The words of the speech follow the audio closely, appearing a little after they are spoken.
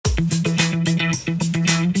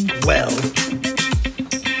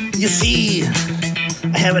You see,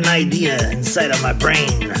 I have an idea inside of my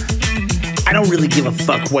brain. I don't really give a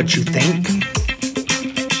fuck what you think.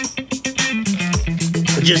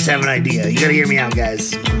 I just have an idea. You gotta hear me out, guys.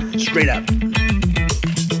 Straight up.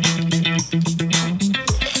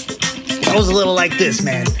 It goes a little like this,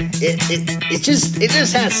 man. It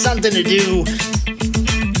just has something to do.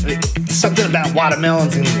 Something about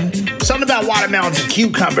watermelons and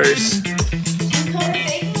cucumbers.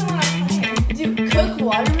 Dude, cooked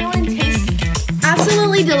watermelon tastes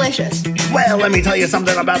absolutely delicious. Well, let me tell you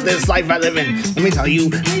something about this life I live in. Let me tell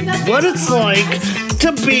you what it's like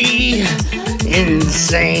to be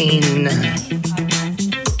insane.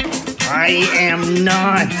 I am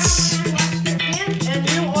nuts. And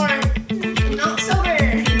you are not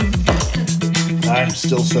sober. I'm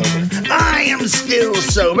still sober. I am still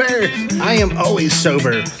sober. I am always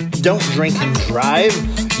sober. Don't drink and drive.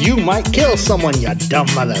 You might kill someone, you dumb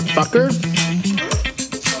motherfucker.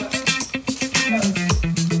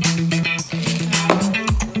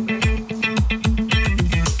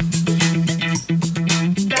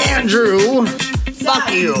 Andrew,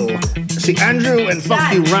 fuck you. See, Andrew and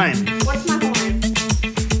fuck you rhyme. What's my horn?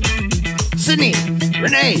 Sydney,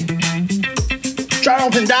 Renee,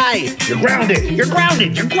 Charlton, die. You're grounded. You're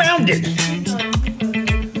grounded. You're grounded.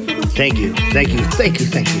 Thank you. Thank you. Thank you.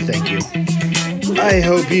 Thank you. Thank you. I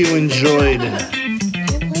hope you enjoyed.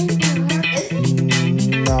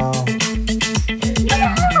 No.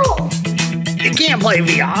 You can't play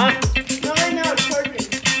VR. No, I know, it's working.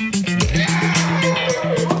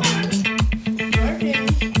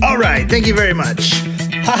 All right. Thank you very much.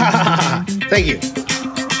 Ha ha ha ha. Thank you.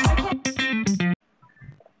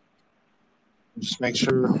 Just make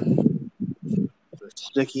sure it's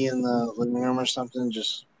sticky in the living room or something.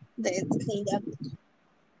 Just It's cleaned up.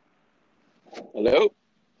 Hello?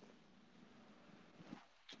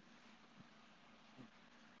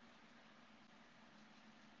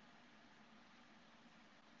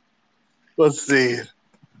 let's see.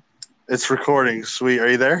 It's recording. Sweet. Are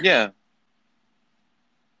you there? Yeah.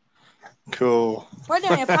 Cool. We're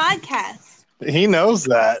doing a podcast. He knows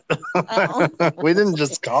that. Oh. We didn't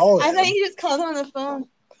just call him. I thought you just called on the phone.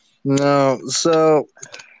 No. So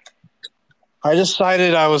I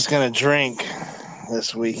decided I was going to drink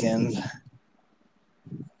this weekend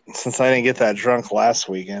since I didn't get that drunk last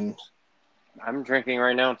weekend. I'm drinking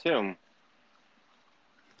right now, too.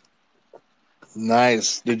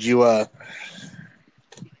 Nice. Did you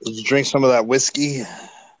drink some of that whiskey?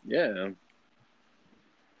 Yeah.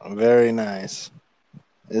 Very nice.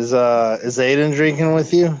 Is Aiden drinking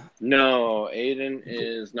with you? No, Aiden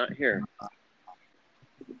is not here.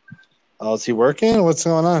 Oh, is he working? What's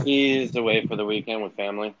going on? He's away for the weekend with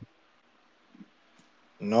family.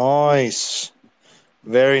 Nice.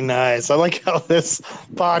 Very nice. I like how this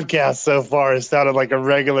podcast so far has sounded like a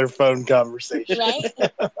regular phone conversation. Right?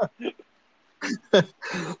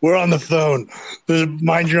 We're on the phone.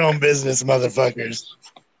 Mind your own business, motherfuckers.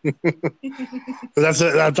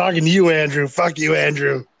 I'm talking to you, Andrew. Fuck you,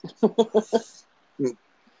 Andrew.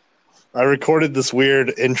 I recorded this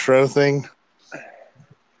weird intro thing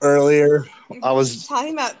earlier. I was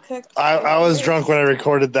talking about cooked. I was drunk when I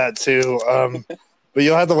recorded that too. But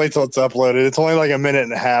you'll have to wait till it's uploaded. It's only like a minute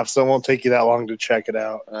and a half, so it won't take you that long to check it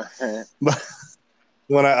out. But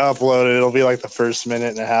when I upload it, it'll be like the first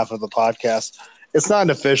minute and a half of the podcast. It's not an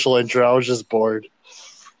official intro. I was just bored.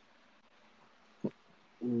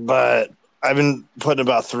 But I've been putting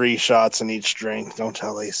about 3 shots in each drink. Don't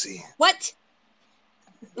tell Lacey. What?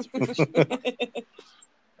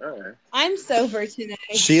 Alright. I'm sober tonight.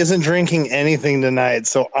 She isn't drinking anything tonight,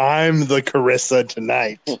 so I'm the Carissa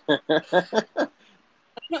tonight.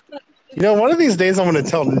 You know, one of these days I'm going to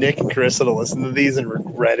tell Nick and Carissa to listen to these and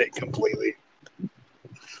regret it completely.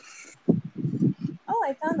 Oh,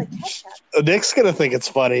 I found the ketchup. Nick's going to think it's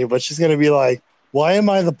funny, but she's going to be like, why am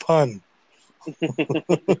I the pun?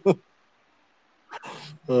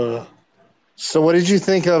 So what did you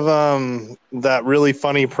think of that really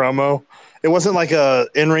funny promo? It wasn't like a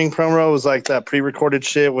in-ring promo. It was like that pre-recorded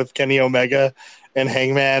shit with Kenny Omega and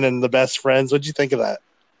Hangman and the Best Friends. What'd you think of that?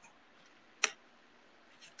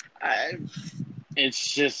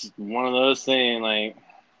 It's just one of those things, like,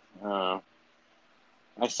 I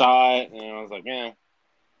saw it, and I was like, yeah.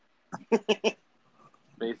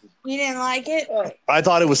 You didn't like it? I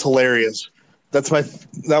thought it was hilarious.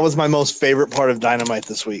 That was my most favorite part of Dynamite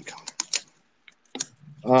this week.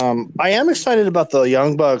 I am excited about the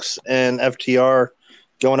Young Bucks and FTR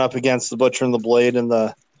going up against the Butcher and the Blade and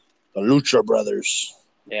the Lucha Brothers.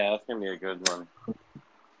 Yeah, that's going to be a good one.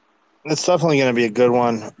 It's definitely going to be a good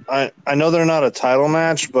one. I know they're not a title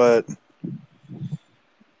match, but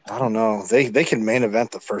I don't know. They can main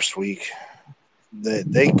event the first week.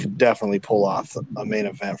 They could definitely pull off a main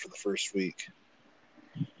event for the first week.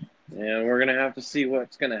 And we're gonna have to see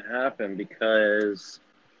what's gonna happen because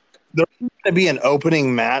There's going to be an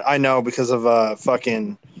opening match. I know because of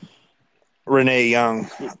fucking Renee Young.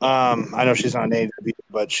 I know she's on AEW,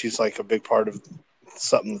 but she's like a big part of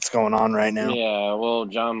something that's going on right now. yeah, well,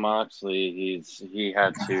 John Moxley, he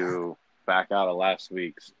had to back out of last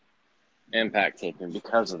week's Impact taping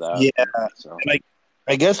because of that. Yeah, so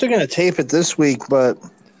I guess they're going to tape it this week, but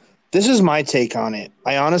this is my take on it.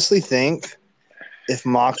 I honestly think if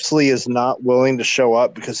Moxley is not willing to show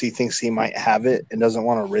up because he thinks he might have it and doesn't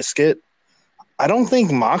want to risk it, I don't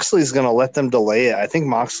think Moxley's going to let them delay it. I think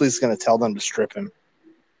Moxley's going to tell them to strip him.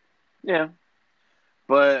 yeah,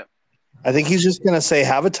 but I think he's just going to say,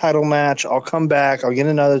 have a title match. I'll come back. I'll get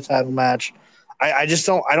another title match. I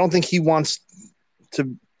don't think he wants to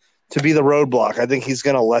be the roadblock. I think he's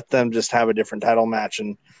going to let them just have a different title match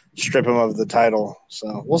and strip him of the title.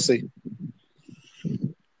 So we'll see.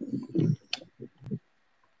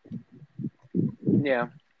 yeah.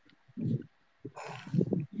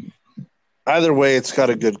 Either way, it's got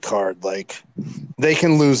a good card. Like, they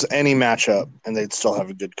can lose any matchup and they'd still have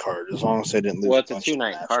a good card as long as they didn't lose. Well, it's a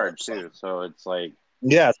 2-night card too, so it's like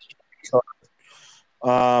yeah.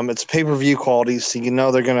 It's pay-per-view quality, so you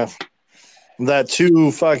know they're gonna that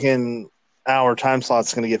 2 fucking hour time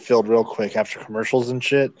slot's gonna get filled real quick after commercials and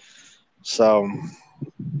shit. So,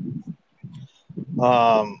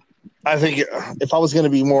 I think if I was gonna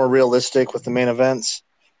be more realistic with the main events,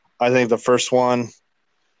 I think the first one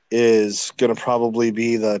is going to probably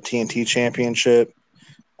be the TNT Championship,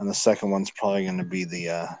 and the second one's probably going to be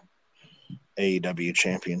the AEW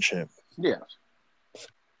Championship. Yeah.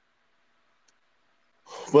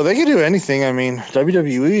 Well, they could do anything. I mean,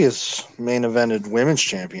 WWE has main evented women's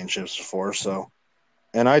championships before, so.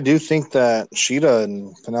 And I do think that Sheeta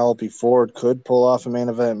and Penelope Ford could pull off a main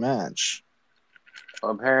event match.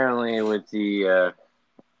 Apparently, with the,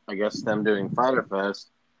 I guess them doing Fyter Fest,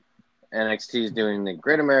 NXT is doing the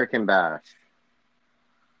Great American Bash.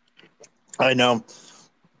 I know.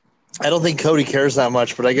 I don't think Cody cares that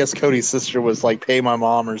much, but I guess Cody's sister was like, pay my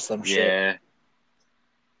mom or some shit. Yeah.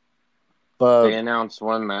 But they announced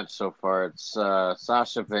one match so far. It's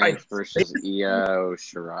Sasha Banks versus Io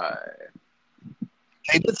Shirai.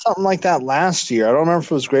 They did something like that last year. I don't remember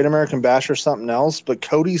if it was Great American Bash or something else, but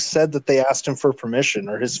Cody said that they asked him for permission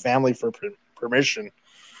or his family for permission.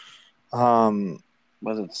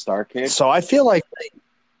 Was it Starrcade? So I feel like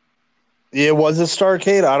it was a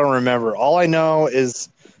Starrcade. I don't remember. All I know is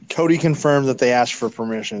Cody confirmed that they asked for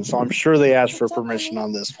permission. So I'm sure they asked for permission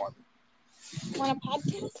on this one. Want a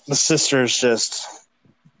podcast? The sister's just,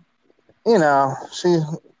 not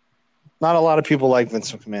a lot of people like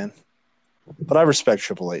Vince McMahon, but I respect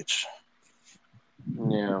Triple H.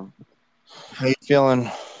 Yeah. How you feeling?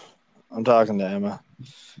 I'm talking to Emma.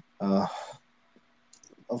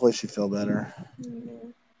 Hopefully she feel better. Mm-hmm.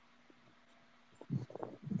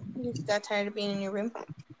 You just got tired of being in your room?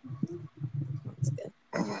 That's good.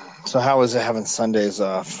 So how is it having Sundays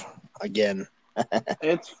off again?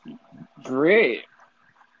 It's great.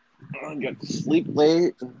 I get to sleep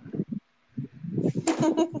late. Do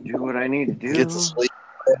what I need to do. Get to sleep.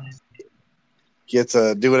 Get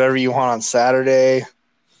to do whatever you want on Saturday.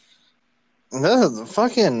 The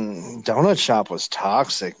fucking donut shop was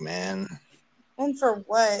toxic, man. And for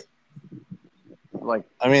what? Like,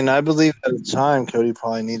 I mean, I believe at the time Cody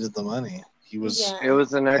probably needed the money. He was. Yeah. it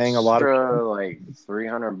was an Paying a lot of extra like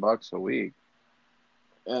 $300 a week,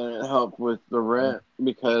 and it helped with the rent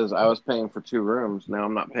because I was paying for 2 rooms. Now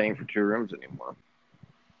I'm not paying for 2 rooms anymore.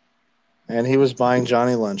 And he was buying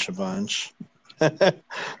Johnny lunch a bunch.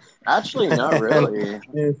 Actually, not really.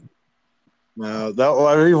 No, that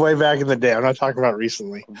was way back in the day. I'm not talking about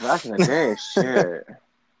recently. Back in the day, shit.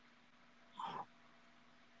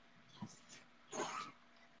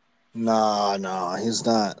 No, he's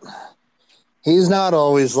not. He's not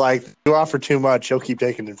always like, you offer too much, he'll keep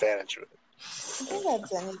taking advantage of it. I think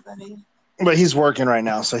that's anybody. But he's working right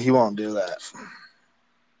now, so he won't do that.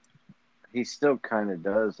 He still kind of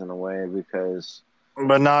does in a way because,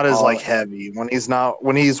 But not as like heavy. When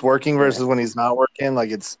he's working versus when he's not working,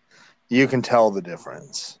 like you can tell the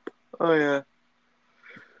difference. oh yeah,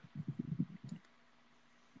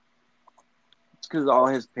 it's because all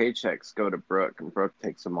his paychecks go to Brooke, and Brooke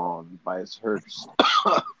takes them all and buys hers.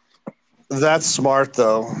 That's smart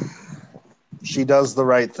though. She does the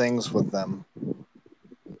right things with them.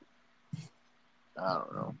 I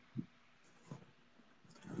don't know.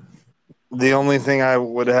 The only thing I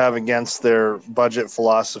would have against their budget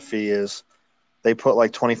philosophy is they put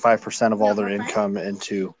like 25% of all their income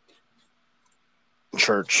into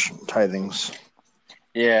church tithings.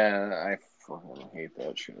 Yeah, I fucking hate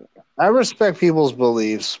that shit. I respect people's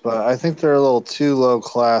beliefs, but I think they're a little too low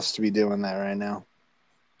class to be doing that right now.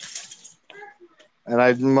 And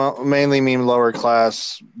I mainly mean lower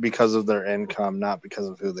class because of their income, not because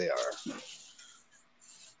of who they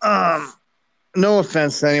are. No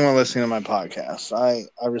offense to anyone listening to my podcast. I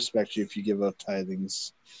respect you if you give up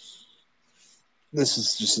tithings. This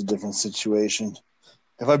is just a different situation.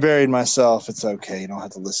 If I buried myself, it's okay. You don't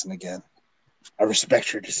have to listen again. I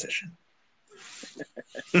respect your decision.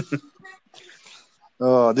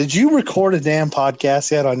 Oh, did you record a damn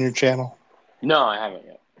podcast yet on your channel? No, I haven't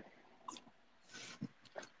yet.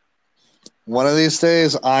 One of these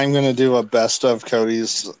days, I'm going to do a best of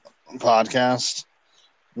Cody's podcast.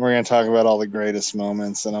 We're going to talk about all the greatest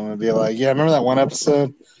moments, and I'm going to be like, yeah, remember that one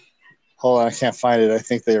episode? Hold on, I can't find it. I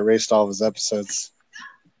think they erased all of his episodes.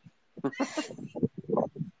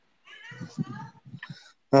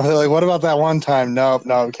 I'll be like, what about that one time? No,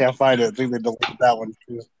 can't find it. I think they deleted that one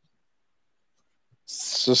too.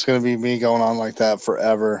 It's just going to be me going on like that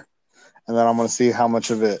forever. And then I'm going to see how much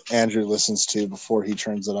of it Andrew listens to before he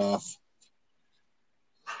turns it off.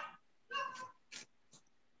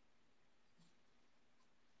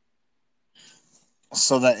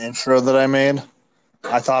 So that intro that I made,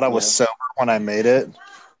 I thought I was sober when I made it,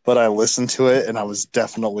 but I listened to it and I was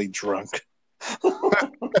definitely drunk.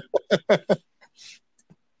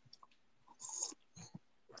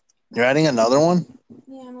 You're adding another one?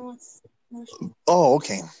 Yeah, no, Oh,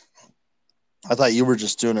 okay. I thought you were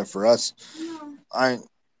just doing it for us. no. I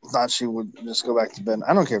thought she would just go back to bed.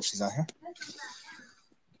 I don't care if she's not here.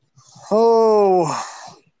 Oh,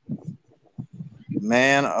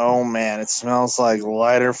 man. It smells like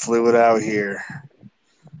lighter fluid out here.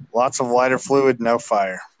 Lots of lighter fluid, no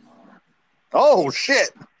fire. Oh, shit.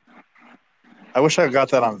 I wish I got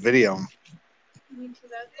that on video.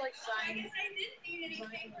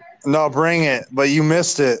 No, bring it. But you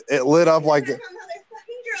missed it. It lit up like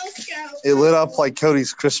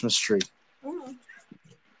Cody's Christmas tree.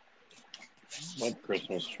 What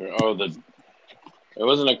Christmas tree? Oh, it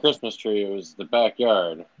wasn't a Christmas tree. It was the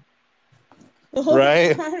backyard.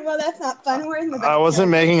 Right? Well, that's not fun. We're in the backyard. I wasn't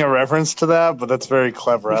making a reference to that, but that's very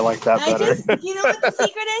clever. I like that better. You know what the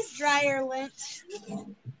secret is? Dryer lint.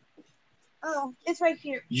 Oh, it's right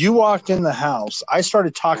here. You walked in the house. I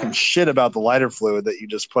started talking shit about the lighter fluid that you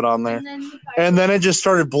just put on there. And then it just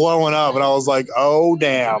started blowing up. And I was like, oh,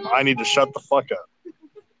 damn. I need to shut the fuck up.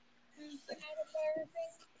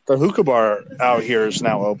 The hookah bar out here is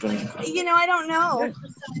now open. You know, I don't know.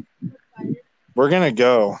 We're going to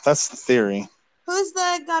go. That's the theory. Who's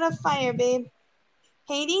the god of fire, babe?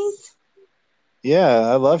 Hades? Yeah,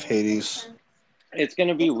 I love Hades. It's going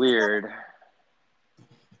to be weird.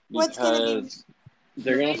 What's gonna be?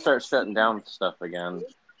 They're going to start shutting down stuff again.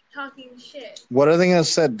 Talking shit. What are they going to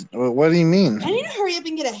say? What do you mean? I need to hurry up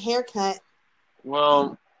and get a haircut.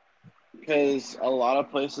 Well, because a lot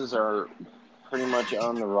of places are pretty much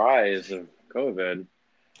on the rise of COVID.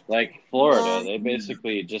 Like Florida, they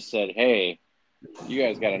basically just said, hey, you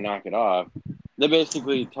guys got to knock it off. They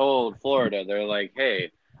basically told Florida, they're like,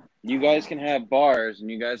 hey, you guys can have bars and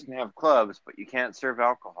you guys can have clubs, but you can't serve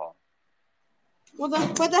alcohol. Well,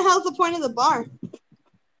 what the hell's the point of the bar?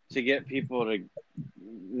 To get people to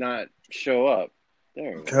not show up.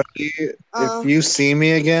 There. Cody, if you see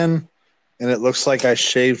me again and it looks like I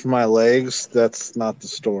shaved my legs, that's not the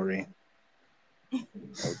story.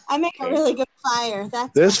 I make a really good fire.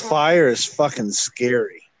 This fire is fucking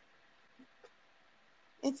scary.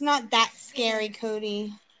 It's not that scary,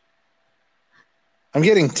 Cody. I'm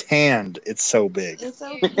getting tanned. It's so big. It's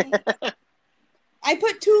okay. I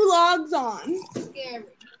put 2 logs on. Scary.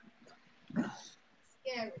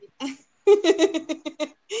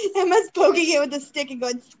 Emma's poking it with a stick and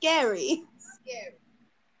going, scary. Scary.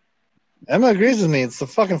 Emma agrees with me. It's the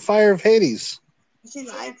fucking fire of Hades. She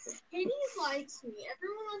likes it. Hades likes me.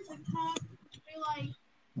 Everyone on TikTok, they're like,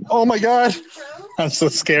 oh my god. I'm so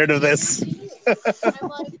scared of this.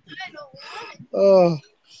 Oh,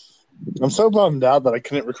 I'm so bummed out that I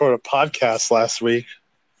couldn't record a podcast last week.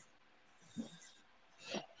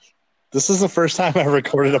 This is the first time I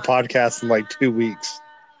recorded a podcast in like 2 weeks.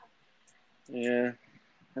 Yeah,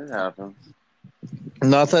 it happens.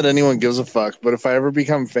 Not that anyone gives a fuck, but if I ever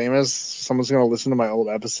become famous, someone's going to listen to my old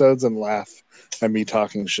episodes and laugh at me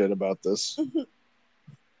talking shit about this.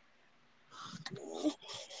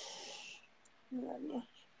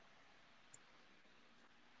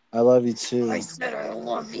 I love you too. I said I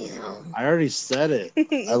love you. I already said it.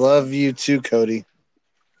 I love you too, Cody.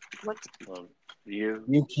 What? Love you.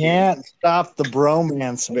 You can't stop the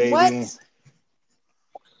bromance, baby. What?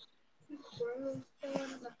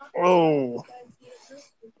 Oh.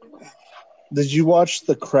 Did you watch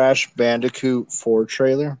the Crash Bandicoot 4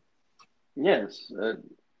 trailer? Yes,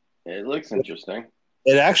 it looks interesting.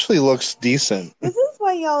 It actually looks decent. This is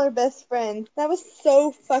why y'all are best friends. That was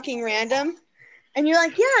so fucking random. And you're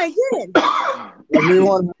like, yeah, I did.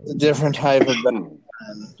 Everyone has a different type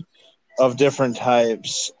of different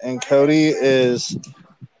types. And Cody is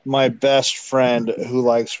my best friend who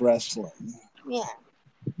likes wrestling. Yeah.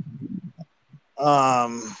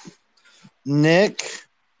 Nick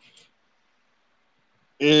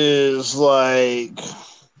is like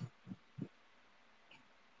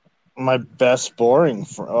my best boring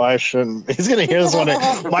friend. Oh, I shouldn't. He's gonna hear this one.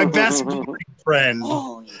 My best boring friend.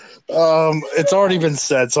 It's already been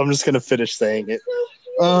said, so I'm just gonna finish saying it.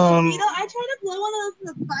 I tried to blow one of those in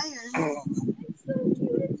the fire. It's so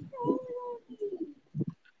cute.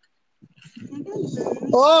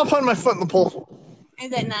 Oh, I'll put my foot in the pool.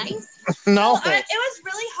 Is it nice? No. Well, it was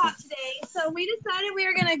really hot today, so we decided we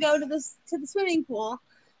were gonna go to the swimming pool.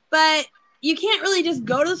 But you can't really just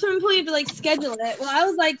go to the swimming pool. You have to, like, schedule it. Well, I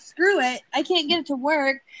was like, screw it. I can't get it to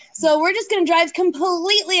work. So we're just going to drive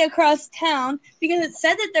completely across town because it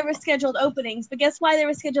said that there were scheduled openings. But guess why there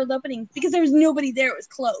were scheduled openings? Because there was nobody there. It was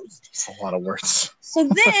closed. That's a lot of words. So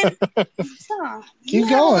then, stop. Keep you going.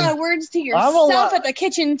 have a lot of words to yourself at the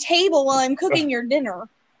kitchen table while I'm cooking your dinner.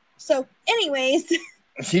 So anyways.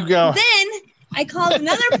 Keep going. Then I called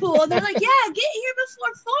another pool. They're like, yeah, get here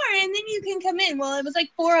before 4 and then you can come in. Well, it was like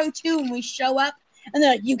 4:02 when we show up. And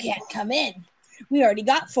they're like, you can't come in. We already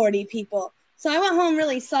got 40 people. So I went home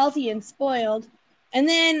really salty and spoiled. And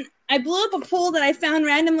then I blew up a pool that I found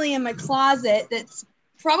randomly in my closet that's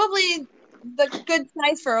probably the good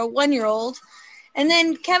size for a 1-year-old. And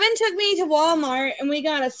then Kevin took me to Walmart and we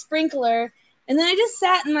got a sprinkler. And then I just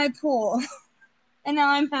sat in my pool. And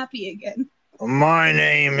now I'm happy again. My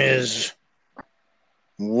name is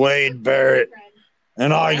Wade Barrett,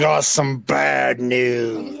 and I got some bad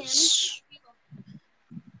news.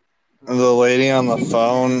 The lady on the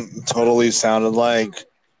phone totally sounded like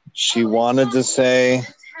she wanted to say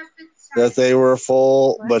that they were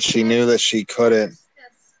full, but she knew that she couldn't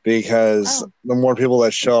because the more people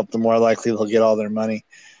that show up, the more likely they'll get all their money.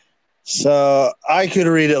 So I could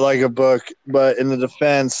read it like a book, but in the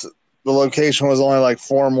defense, the location was only like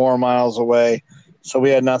 4 more miles away, so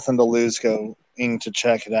we had nothing to lose going to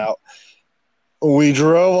check it out. We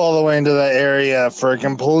drove all the way into that area for a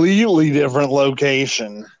completely different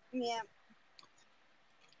location. Yeah.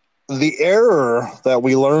 The error that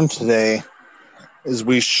we learned today is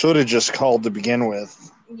we should have just called to begin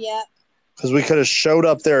with. Yeah. Because we could have showed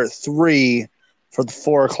up there at 3 for the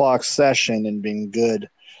 4 o'clock session and been good.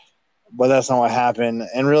 But that's not what happened.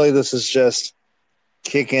 And really, this is just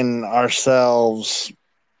kicking ourselves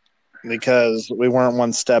because we weren't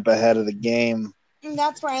one step ahead of the game. And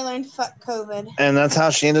that's where I learned fuck COVID. And that's how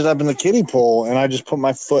she ended up in the kiddie pool, and I just put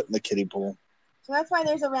my foot in the kiddie pool. So that's why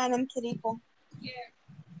there's a random kiddie pool.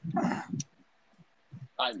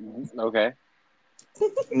 Okay.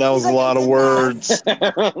 That was a lot of words.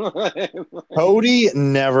 Cody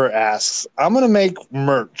never asks. I'm going to make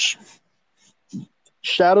merch.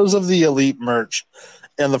 Shadows of the Elite merch.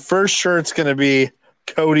 And the first shirt's going to be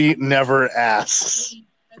Cody never asks.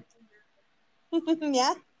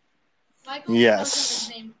 Yeah? Michael Yes.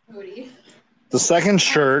 named Cody. The second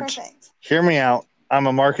shirt, Perfect. hear me out. I'm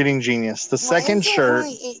a marketing genius. The second shirt,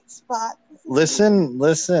 Only 8 spots?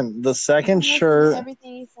 listen. The second shirt,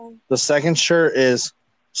 Everything you said. the second shirt is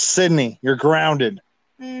Sydney, you're grounded.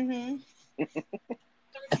 Mm-hmm.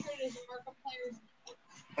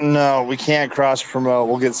 No, we can't cross promote.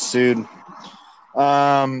 We'll get sued.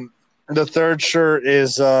 The third shirt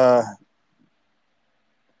is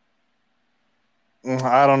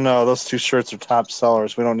I don't know. Those 2 shirts are top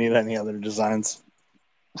sellers. We don't need any other designs.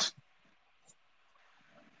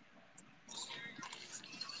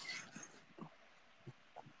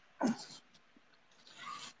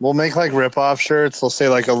 We'll make like rip-off shirts. They'll say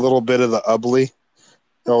like a little bit of the ugly.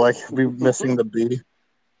 They'll like be missing the B.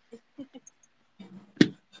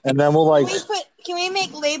 And then we'll like. Can we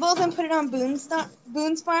make labels and put it on Boone's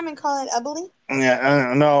Farm and call it Ubbly?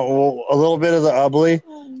 Yeah, no, a little bit of the ugly,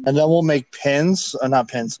 and then we'll make pins. Not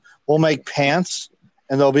pins. We'll make pants,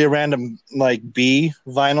 and there'll be a random like B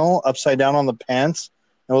vinyl upside down on the pants,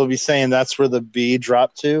 and we'll be saying that's where the B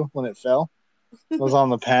dropped to when it fell. It was on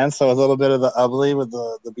the pants, so a little bit of the ugly with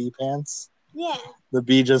the B pants. Yeah. The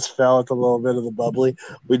B just fell with a little bit of the bubbly.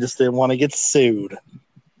 We just didn't want to get sued. I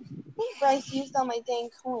think Bryce used all my dang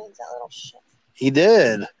coins, that little shit. He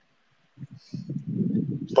did.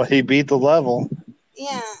 But he beat the level.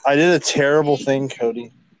 Yeah. I did a terrible thing,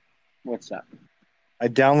 Cody. What's that? I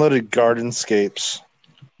downloaded Gardenscapes.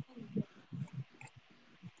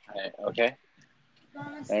 Okay.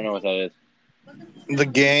 I don't know what that is. The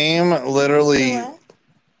game literally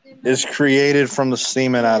is created from the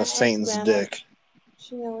semen out of Satan's dick.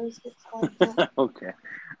 She always gets like that. Okay.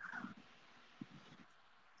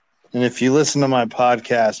 And if you listen to my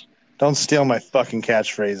podcast, don't steal my fucking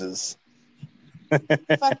catchphrases.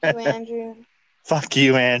 Fuck you, Andrew. Fuck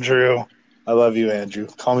you, Andrew. I love you, Andrew.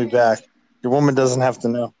 Call me back. Your woman doesn't have to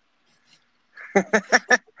know.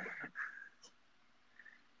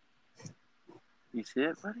 You see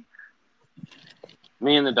it, buddy?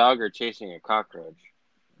 Me and the dog are chasing a cockroach.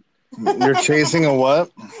 You're chasing a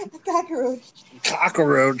what? A cockroach.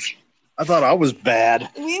 Cockroach. I thought I was bad.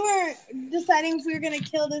 We were deciding if we were going to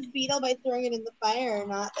kill this beetle by throwing it in the fire or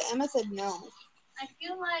not, but Emma said no. I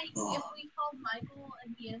feel like if we called Michael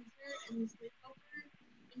and he answered and he switched over,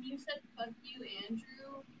 and you said "fuck you,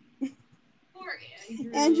 Andrew," poor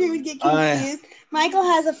Andrew. Andrew would get confused. Michael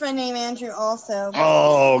has a friend named Andrew also.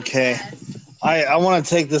 Oh, okay. Yes. I want to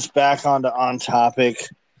take this back onto On Topic,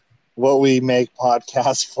 what we make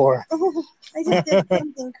podcasts for. I just did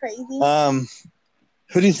something crazy.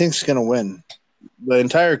 Who do you think's going to win? The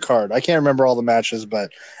entire card. I can't remember all the matches,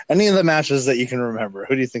 but any of the matches that you can remember,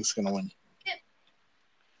 who do you think's going to win?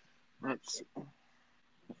 Let's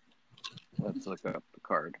look up the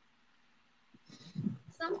card.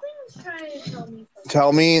 Something's trying to tell me something.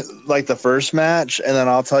 Tell me, like, the first match, and then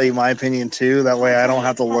I'll tell you my opinion, too. That way I don't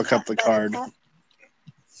have to look up the card. Oh,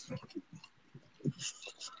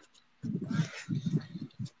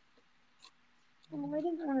 I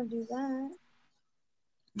didn't want to do that.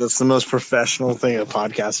 That's the most professional thing a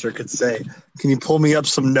podcaster could say. Can you pull me up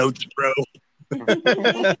some notes, bro?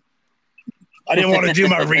 I didn't want to do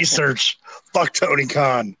my research. Fuck Tony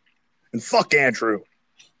Khan. And fuck Andrew.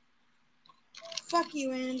 Fuck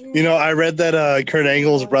you, Andrew. You know, I read that Kurt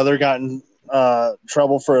Angle's brother got in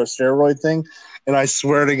trouble for a steroid thing, and I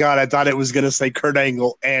swear to God, I thought it was going to say Kurt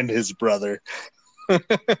Angle and his brother. I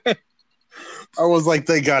was like,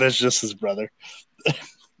 thank God it's just his brother.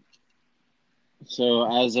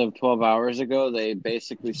 So as of 12 hours ago, they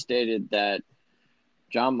basically stated that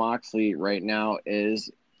Jon Moxley right now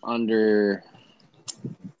is under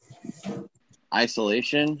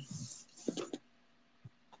isolation.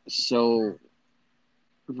 So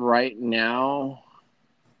right now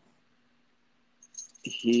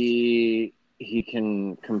he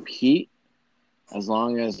can compete as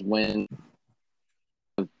long as when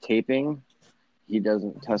taping he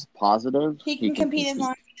doesn't test positive. He can compete as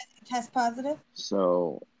long as he doesn't test positive.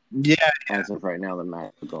 So Yeah, as of right now, the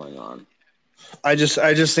match is going on. I just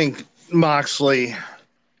think Moxley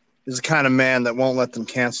is the kind of man that won't let them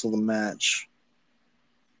cancel the match.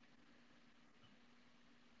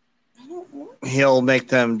 I don't know. He'll make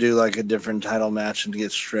them do like a different title match and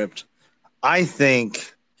get stripped. I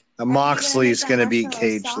think that Moxley's going to beat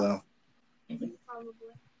Cage, though. Probably.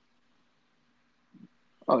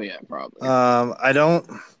 Oh yeah, probably. I don't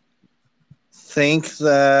think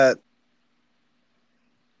that.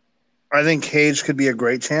 I think Cage could be a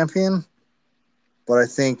great champion, but I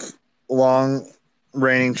think long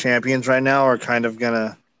reigning champions right now are kind of going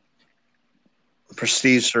to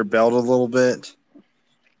prestige their belt a little bit.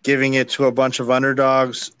 Giving it to a bunch of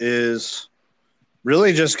underdogs is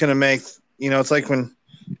really just going to make, it's like when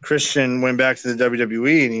Christian went back to the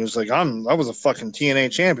WWE and he was like, I was a fucking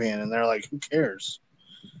TNA champion. And they're like, who cares?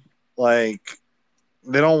 Like,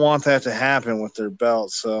 they don't want that to happen with their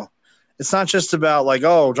belt. So it's not just about like,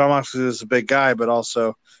 oh, Jon Moxley is a big guy, but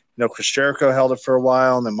also, Chris Jericho held it for a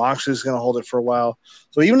while, and then Moxley's going to hold it for a while.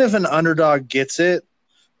 So even if an underdog gets it,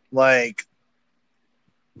 like,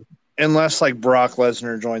 unless like Brock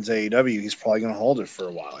Lesnar joins AEW, he's probably going to hold it for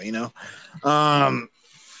a while,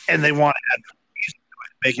 and they want to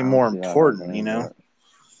make it more important,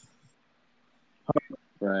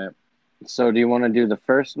 Right. So do you want to do the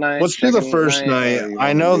first night? Let's do the first night.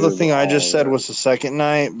 I know the thing I just said was the second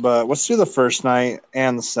night, but let's do the first night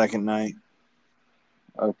and the second night.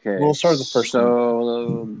 Okay. We'll start the first night.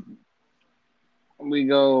 So we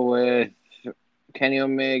go with Kenny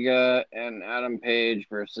Omega and Adam Page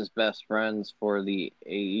versus Best Friends for the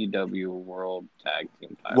AEW World Tag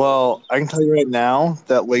Team title. Well, I can tell you right now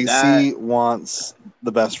that Lacey wants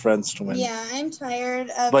the Best Friends to win. Yeah, I'm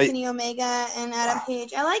tired of Kenny Omega and Adam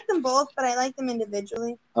Page. I like them both, but I like them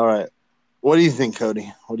individually. All right. What do you think,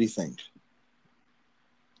 Cody? What do you think?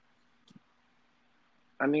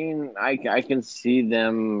 I mean, I can see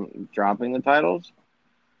them dropping the titles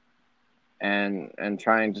and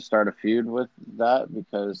trying to start a feud with that,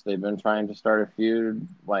 because they've been trying to start a feud.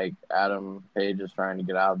 Like Adam Page is trying to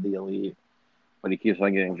get out of the Elite, but he keeps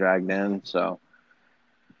on getting dragged in. So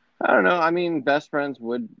I don't know. I mean, Best Friends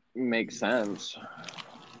would make sense.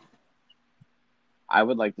 I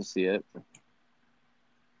would like to see it.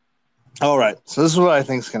 All right, so this is what I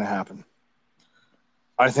think is going to happen.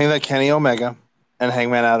 I think that Kenny Omega and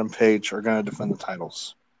Hangman Adam Page are going to defend the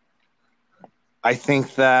titles. I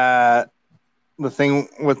think that the thing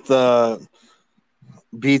with the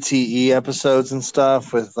BTE episodes and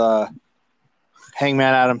stuff with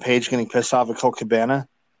Hangman Adam Page getting pissed off at Colt Cabana,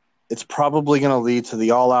 it's probably going to lead to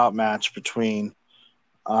the all-out match between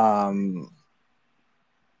It's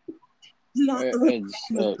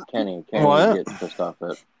Kenny. Kenny What? gets pissed off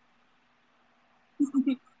at.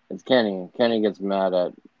 It's Kenny. Kenny gets mad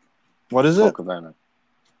at what is Colt it? Cabana.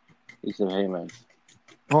 He said, "Hey man."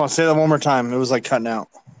 Hold on, say that one more time. It was like cutting out.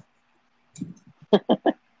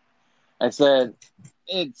 I said,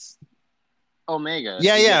 "It's Omega."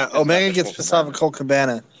 Yeah, He yeah. gets pissed off Omega at gets Colt pissed off Cabana. at Colt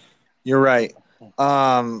Cabana. You're right.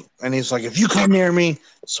 And he's like, if you come near me.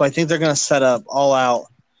 So I think they're going to set up all out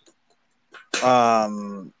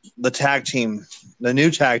the tag team, the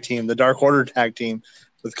new tag team, the Dark Order tag team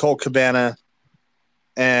with Colt Cabana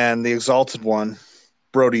and the Exalted One,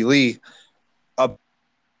 Brody Lee, up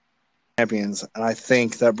champions. And I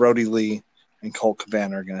think that Brody Lee and Colt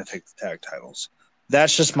Cabana are going to take the tag titles.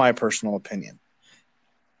 That's just my personal opinion.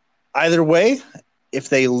 Either way, if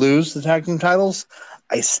they lose the tag team titles,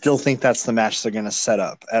 I still think that's the match they're going to set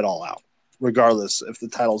up at All Out, regardless if the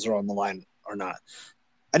titles are on the line or not.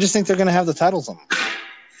 I just think they're going to have the titles on them.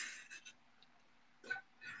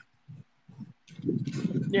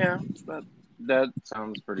 Yeah, that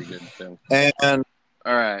sounds pretty good too. And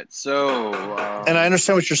All right, so and I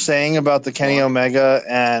understand what you're saying about the Kenny Omega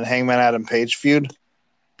and Hangman Adam Page feud,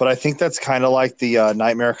 but I think that's kind of like the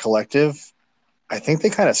Nightmare Collective. I think they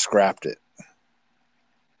kind of scrapped it.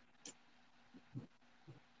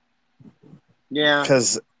 Yeah,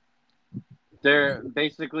 because they're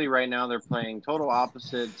basically right now they're playing total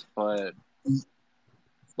opposites, but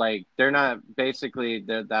like they're not basically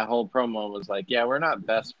that whole promo was like, yeah, we're not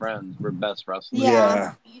best friends, we're best wrestlers.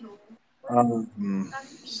 Yeah.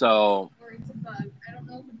 So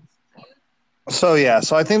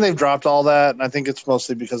so I think they've dropped all that, and I think it's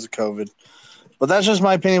mostly because of COVID. But that's just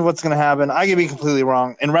my opinion of what's going to happen. I could be completely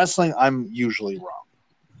wrong. In wrestling, I'm usually wrong.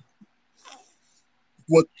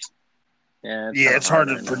 What? yeah, It's hard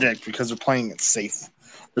to predict because they're playing it safe.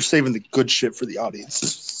 They're saving the good shit for the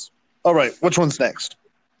audience. All right, which one's next?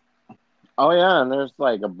 Oh yeah, and there's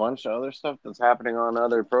like a bunch of other stuff that's happening on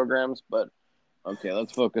other programs, but okay,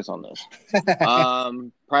 let's focus on this.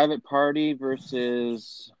 Private Party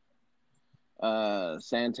versus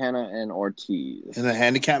Santana and Ortiz in a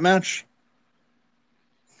handicap match.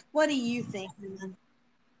 What do you think, man?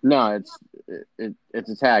 No, it's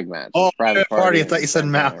a tag match. Oh, Private Party. I thought you said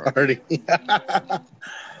Matt Hardy.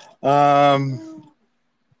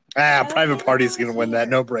 Private Party's going to win that.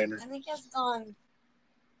 No brainer. I think it's gone.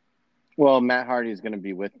 Well, Matt Hardy's going to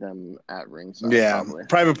be with them at ringside. Yeah, probably.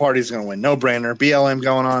 Private Party's going to win. No brainer. BLM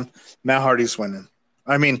going on. Matt Hardy's winning.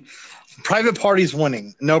 I mean, Private Party's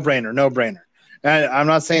winning. No brainer. No brainer. And I'm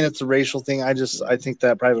not saying it's a racial thing. I think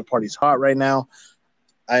that Private Party's hot right now.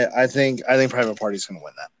 I think Private Party's going to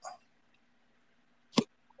win that.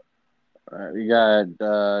 All right, we got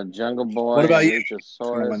Jungle Boy. What about you?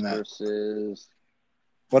 Luchasaurus versus.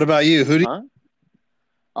 What about you? Who do you? Huh?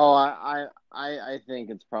 Oh, I think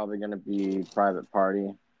it's probably going to be Private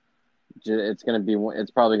Party. It's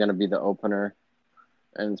probably going to be the opener,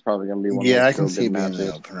 and it's probably going to be one. Yeah, of I can see it being matches.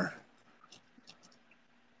 the opener.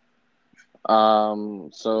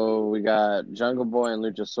 So we got Jungle Boy and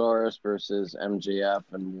Luchasaurus versus MJF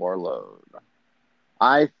and Warlord.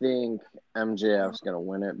 I think MJF's going to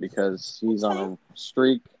win it because he's on a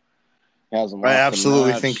streak. Hasn't lost I absolutely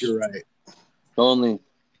a match. think you're right.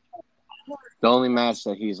 The only match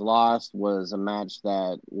that he's lost was a match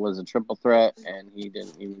that was a triple threat, and he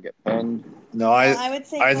didn't even get pinned. No, I would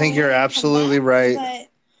say I think you're absolutely right.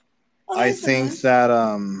 I think that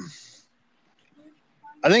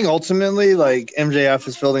I think ultimately, like MJF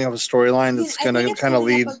is building up a storyline that's going to kind of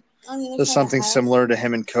lead to something similar to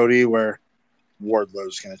him and Cody, where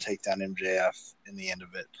Wardlow's going to take down MJF in the end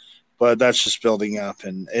of it. But that's just building up,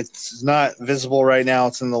 and it's not visible right now.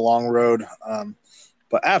 It's in the long road.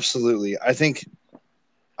 But absolutely, I think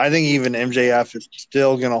even MJF is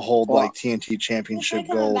still going to hold like TNT Championship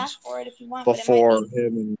gold before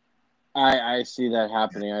him. And I see that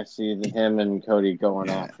happening. I see him and Cody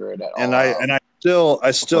going after it at all.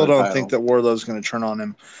 I still don't think that Wardlow's going to turn on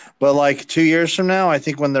him. But like 2 years from now, I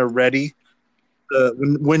think when they're ready,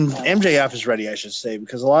 when MJF is ready, I should say,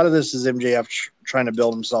 because a lot of this is MJF trying to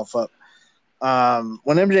build himself up.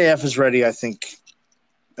 When MJF is ready, I think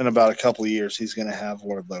in about a couple of years, he's going to have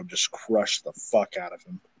Wardlow just crush the fuck out of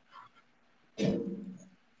him.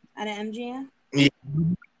 Out of MJF? Yeah.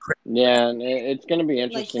 Yeah, and it's going to be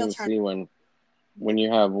Like he'll interesting to turn. see when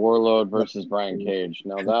you have Warlord versus Brian Cage.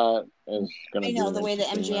 Now that is going I to be know an the way that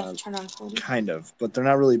interesting MJF match. turned on Cody. Kind of, but they're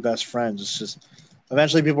not really best friends. It's just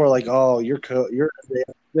eventually people are like, "Oh, you're his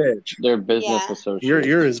bitch. They're business Yeah. associates.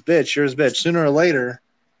 You're his bitch. You're his bitch." Sooner or later,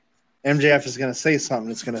 MJF is going to say something.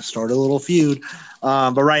 It's going to start a little feud.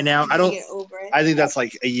 But right now, I get over it. I think that's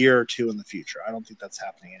like a year or two in the future. I don't think that's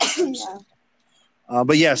happening anytime Yeah. soon.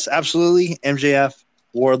 But yes, absolutely, MJF,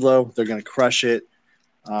 Wardlow, they're going to crush it.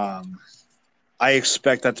 I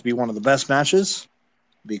expect that to be one of the best matches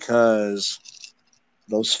because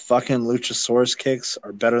those fucking Luchasaurus kicks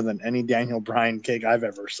are better than any Daniel Bryan kick I've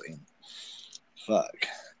ever seen. Fuck.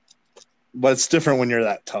 But it's different when you're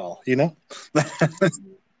that tall, you know?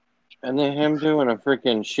 And then him doing a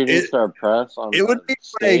freaking shooting star press on It would the be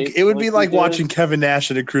stage. like he watching did. Kevin Nash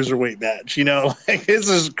in a cruiserweight match, you know? Like this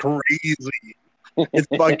is crazy. It's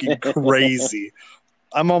fucking crazy.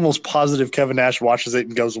 I'm almost positive Kevin Nash watches it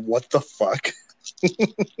and goes, "What the fuck?"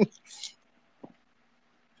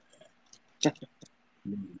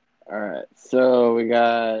 All right, so we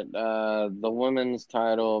got the women's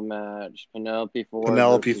title match: Penelope Ford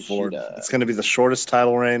Penelope versus Ford. Shida. It's going to be the shortest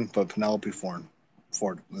title reign, but Penelope Ford.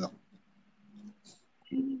 No.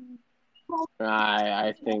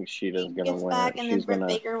 I think Shida's gonna Gets win back, it. and then She's Britt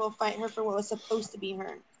gonna. Baker will fight her for what was supposed to be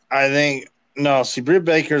her. I think no. See, Britt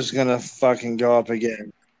Baker's going to fucking go up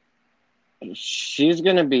again. She's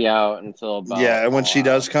gonna be out until about. Yeah, and when she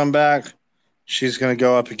does Out. come back, she's going to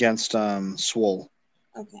go up against Swole.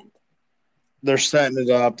 Okay. They're setting it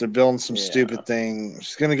up. They're building some Yeah. stupid thing.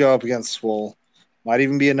 She's going to go up against Swole. Might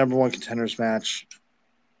even be a number one contenders match.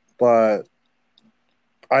 But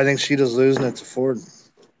I think Shida's losing it to Ford.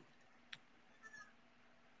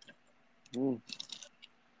 And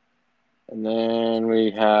then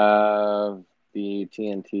we have the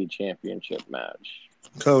TNT Championship match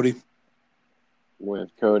Cody. with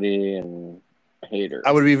Cody and Hayter.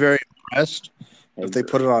 I would be very impressed if they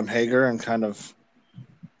put it on Hager and kind of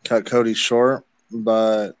cut Cody short,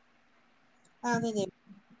 but I don't think they.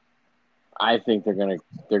 I think they're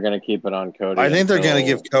gonna keep it on Cody. I think they're going to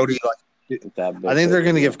give Cody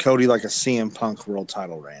give Cody like a CM Punk world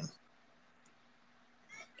title reign.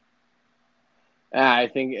 I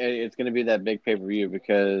think it's going to be that big pay-per-view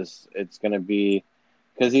because it's going to be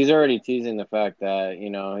because he's already teasing the fact that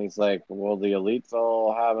he's like, well, the Elite's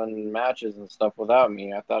all having matches and stuff without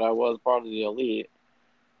me. I thought I was part of the Elite,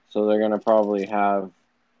 so they're going to probably have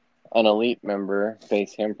an Elite member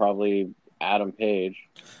face him, probably Adam Page.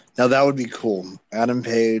 Now that would be cool. Adam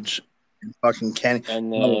Page and fucking Kenny.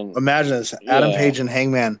 And then imagine this: Adam Page and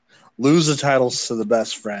Hangman lose the titles to the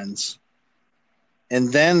best friends.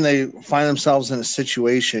 And then they find themselves in a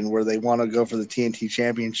situation where they want to go for the TNT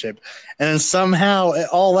Championship. And then somehow,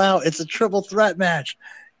 all out, it's a triple threat match.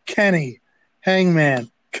 Kenny, Hangman,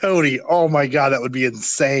 Cody. Oh, my God, that would be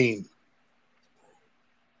insane.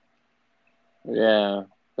 Yeah,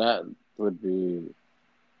 that would be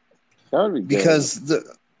good. Because,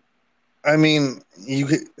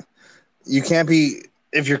 you can't be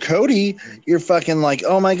 – if you're Cody, you're fucking like,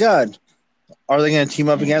 oh, my God. Are they going to team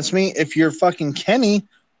up against me? If you're fucking Kenny,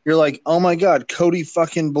 you're like, oh my God, Cody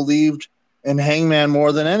fucking believed in Hangman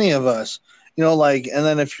more than any of us. And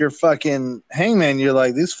then if you're fucking Hangman, you're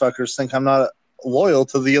like, these fuckers think I'm not loyal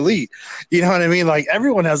to the Elite. You know what I mean? Like,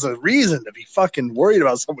 everyone has a reason to be fucking worried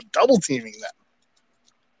about someone double teaming them.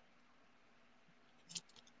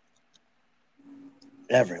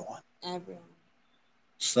 Everyone.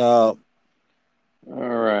 So. All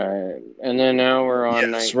right. And then now we're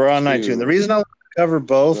on night 2. We're on night 2. And the reason I want to cover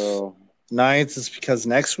both nights is because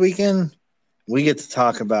next weekend we get to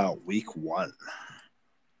talk about week 1.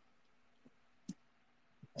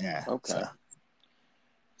 Yeah. Okay.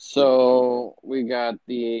 So we got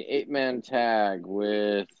the 8-man tag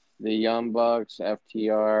with the Young Bucks,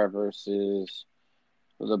 FTR versus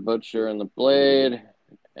the Butcher and the Blade,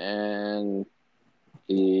 and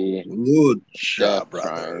the Lucha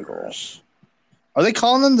Brothers. Are they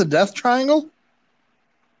calling them the Death Triangle?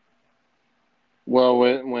 Well,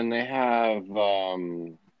 when they have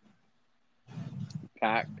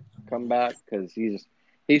Pac come back, because he's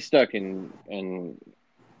stuck in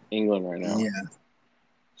England right now. Yeah.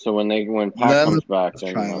 So when Pac comes back,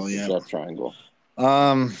 then that's the Death Triangle.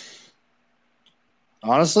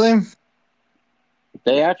 Honestly,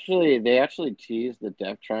 they actually teased the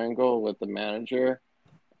Death Triangle with the manager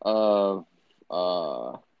of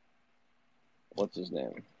what's his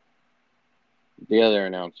name? The other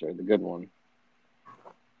announcer, the good one.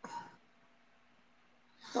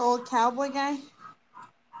 The old cowboy guy?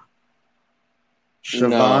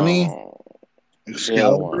 Shivani? No,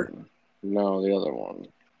 Excalibur? No, the other one.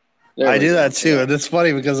 I do that too, and it's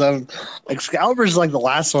funny because Excalibur's like the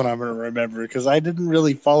last one I'm going to remember because I didn't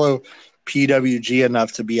really follow PWG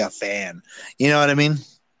enough to be a fan. You know what I mean?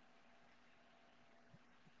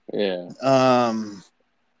 Yeah.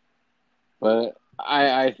 But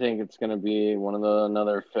I think it's going to be one of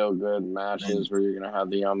another feel good matches where you're going to have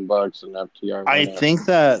the Young Bucks and FTR. I think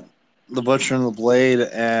that the Butcher and the Blade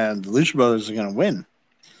and the Lucha Brothers are going to win.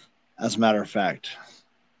 As a matter of fact,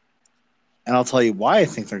 and I'll tell you why I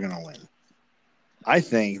think they're going to win. I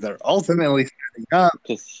think they're ultimately setting up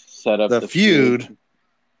to set up the feud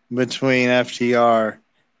between FTR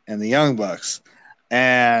and the Young Bucks.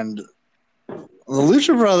 And the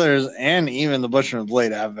Lucha Brothers and even the Butcher and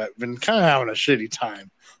Blade have been kind of having a shitty time.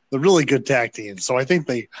 They're really good tag teams, so I think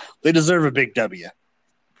they deserve a big W.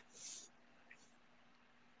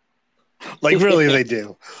 Like, really, they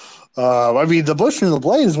do. I mean, the Butcher and the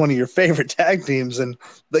Blade is one of your favorite tag teams, and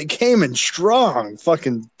they came in strong,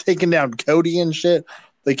 fucking taking down Cody and shit.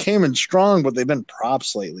 They came in strong, but they've been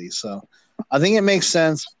props lately. So I think it makes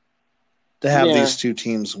sense to have these two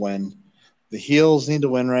teams win. The heels need to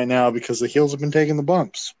win right now because the heels have been taking the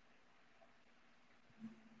bumps.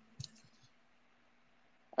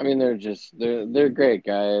 I mean, they're great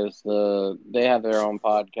guys. They have their own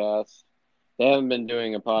podcast. They haven't been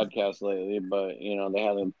doing a podcast lately, but they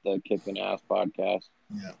have the Kicking Ass podcast.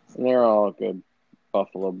 Yeah, and they're all good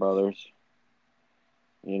Buffalo brothers.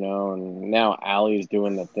 And now Allie's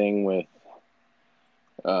doing the thing with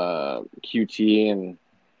QT, and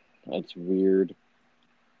it's weird.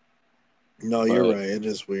 No, you're right. It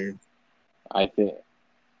is weird. I think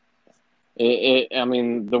I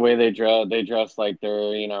mean, the way they dress like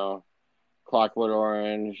they're Clockwood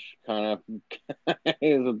Orange kind of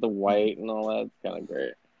with the white and all that. It's kind of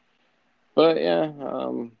great. But yeah,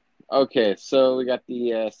 okay. So we got the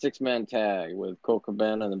 6-man tag with Colt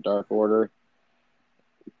Cabana and the Dark Order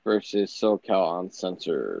versus SoCal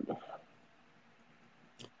Uncensored.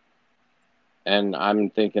 And I'm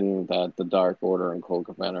thinking that the Dark Order and Colt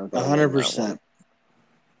Cabana are 100%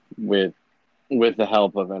 with the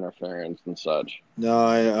help of interference and such. No,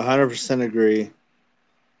 I 100% agree.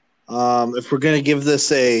 If we're gonna give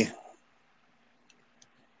this a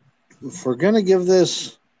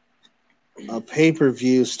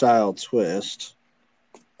pay-per-view style twist,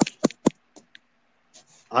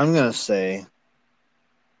 I'm gonna say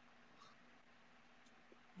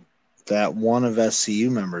that one of SCU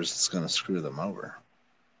members is gonna screw them over.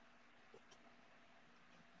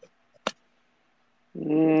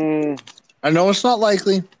 I know it's not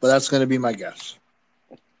likely, but that's gonna be my guess.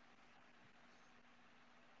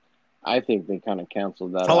 I think they kind of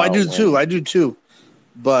canceled that. Oh, I do too.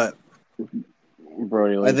 But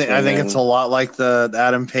Brody, I think it's a lot like the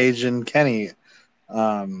Adam Page and Kenny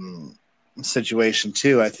situation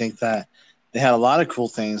too. I think that they had a lot of cool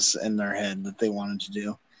things in their head that they wanted to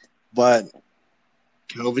do, but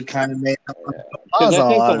COVID kind of made a pause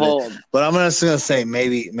on a lot of it. But I'm just gonna say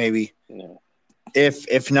maybe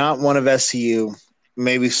if not one of SCU,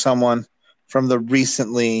 maybe someone from the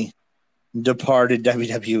recently departed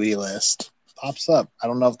WWE list pops up. I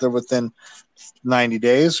don't know if they're within 90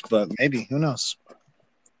 days, but maybe. Who knows?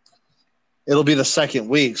 It'll be the second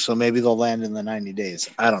week, so maybe they'll land in the 90 days.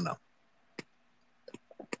 I don't know.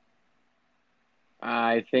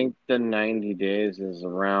 I think the 90 days is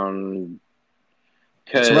around...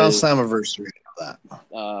 It's around Slammiversary.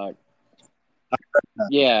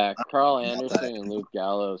 Yeah, Carl Anderson and Luke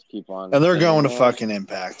Gallows keep on... And they're going to fucking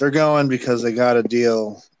Impact. They're going because they got a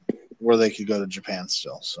deal where they could go to Japan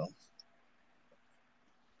still. So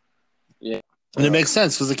yeah, and it makes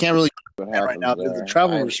sense because they can't really go right now due to the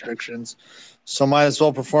travel restrictions. So might as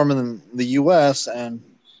well perform in the U.S. And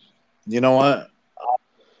you know what?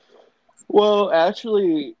 Well,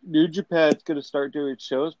 actually, New Japan's going to start doing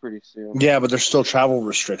shows pretty soon. Yeah, but there's still travel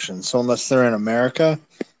restrictions. So unless they're in America,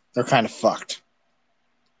 they're kind of fucked.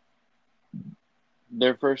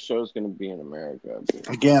 Their first show is going to be in America.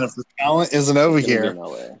 Again, if the talent isn't over here,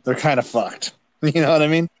 they're kind of fucked. You know what I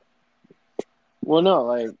mean? Well, no,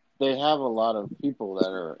 like they have a lot of people that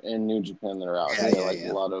are in New Japan that are out here,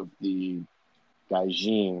 a lot of the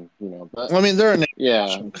gaijin, But I mean, they're an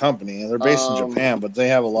international company. They're based in Japan, but they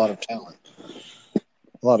have a lot of talent, a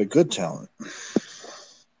lot of good talent.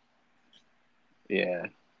 Yeah.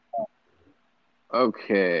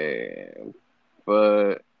 Okay,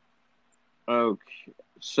 but. Okay,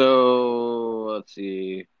 so let's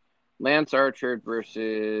see. Lance Archer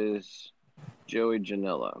versus Joey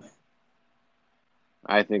Janela.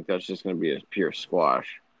 I think that's just going to be a pure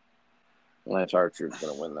squash. Lance Archer's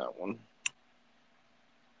going to win that one.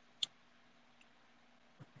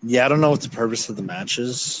 Yeah, I don't know what the purpose of the match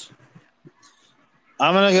is.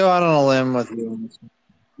 I'm gonna go out on a limb with you.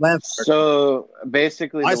 Lance, So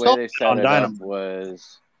basically, I the way saw they it set on it up Dynamite.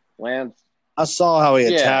 was Lance. I saw how he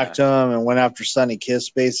Yeah. attacked him and went after Sonny Kiss.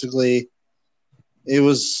 Basically, it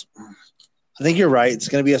was. I think you're right. It's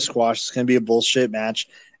going to be a squash. It's going to be a bullshit match,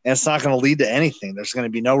 and it's not going to lead to anything. There's going to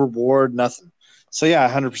be no reward, nothing. So yeah, I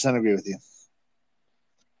 100% agree with you.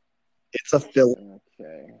 It's a fill.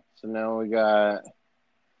 Okay. So now we got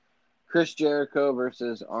Chris Jericho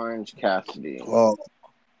versus Orange Cassidy. Well,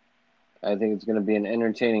 I think it's going to be an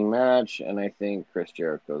entertaining match, and I think Chris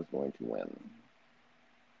Jericho is going to win.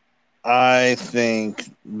 I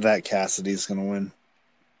think that Cassidy's going to win.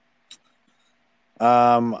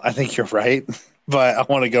 I think you're right, but I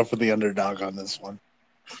want to go for the underdog on this one.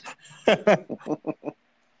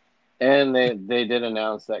 And they did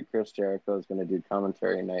announce that Chris Jericho is going to do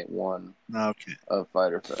commentary night 1 Okay. of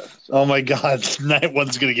Fyter Fest. So. Oh my God, night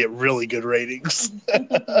 1's going to get really good ratings.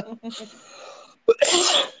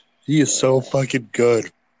 He is so fucking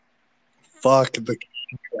good. Fuck the.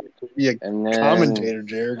 Be a commentator,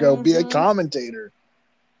 Jericho. Be a commentator.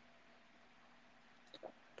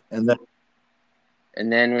 And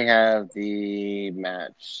then we have the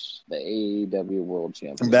match, the AEW World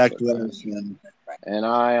Championship. Back to that. And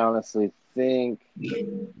I honestly think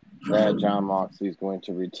that Jon Moxley is going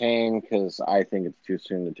to retain because I think it's too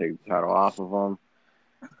soon to take the title off of him.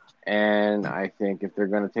 And I think if they're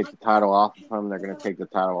going to take the title off of him, they're going to take the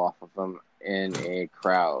title off of him in a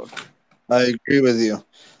crowd. I agree with you.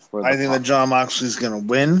 I think that Jon Moxley is going to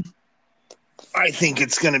win. I think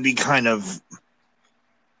it's going to be kind of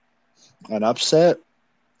an upset.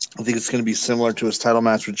 I think it's going to be similar to his title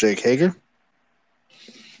match with Jake Hager,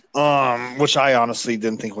 which I honestly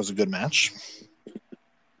didn't think was a good match.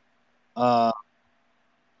 Nah,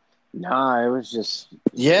 it was just...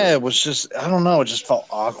 Yeah, it was just... I don't know. It just felt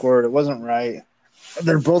awkward. It wasn't right.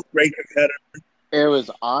 They're both great competitors. It was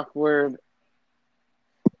awkward.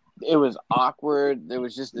 It was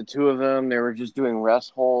just the two of them. They were just doing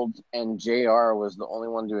rest holds, and JR was the only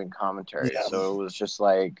one doing commentary. Yeah. So it was just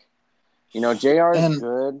like, JR is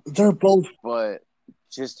good. They're both, but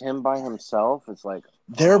just him by himself, it's like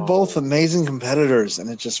they're both amazing competitors, and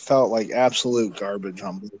it just felt like absolute garbage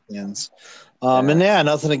on both ends. And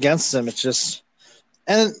nothing against them. It's just,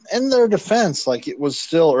 and in their defense, like it was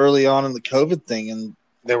still early on in the COVID thing, and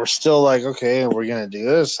they were still like, okay, we're gonna do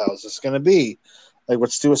this. How's this gonna be? Like,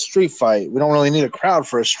 let's do a street fight. We don't really need a crowd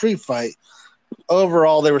for a street fight.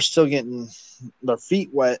 Overall, they were still getting their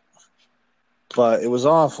feet wet, but it was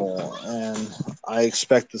awful. And I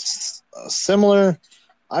expect this similar,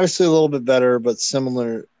 obviously a little bit better, but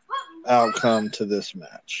similar outcome to this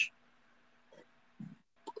match.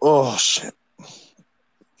 Oh, shit.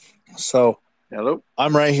 So, hello?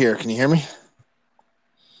 I'm right here. Can you hear me?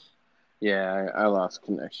 Yeah, I lost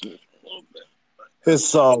connection a little bit.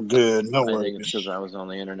 It's all good. No worries. I think it's because I was on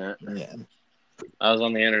the internet. Yeah. I was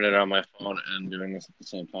on the internet on my phone and doing this at the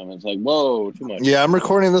same time. It's like, whoa, too much. Yeah, I'm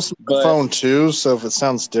recording this on my phone too, so if it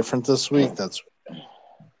sounds different this week, that's...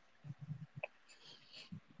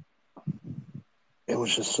 It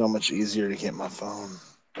was just so much easier to get my phone.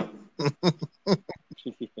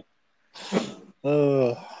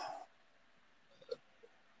 But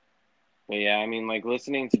yeah, I mean, like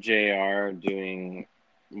listening to JR doing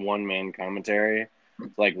one-man commentary,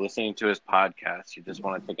 it's like listening to his podcast. You just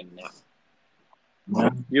want to take a nap.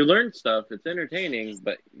 You learn stuff. It's entertaining,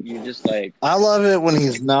 but you just like... I love it when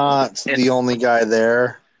he's not the only guy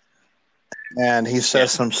there and he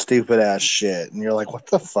says some stupid-ass shit, and you're like, what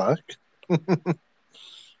the fuck?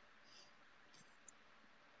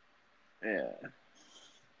 Yeah.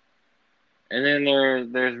 And then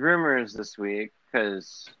there's rumors this week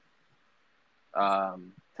because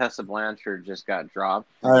Tessa Blanchard just got dropped.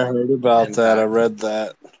 I heard about that. I read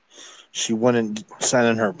that. She wouldn't send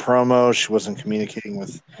in her promo. She wasn't communicating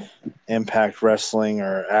with Impact Wrestling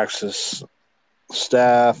or Access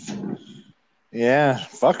staff. Yeah,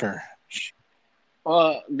 fuck her.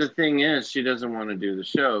 Well, the thing is, she doesn't want to do the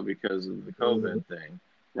show because of the COVID thing.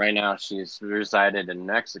 Right now, she's resided in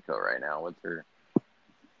Mexico right now with her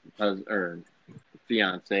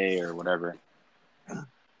fiance or whatever.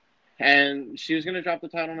 And she was going to drop the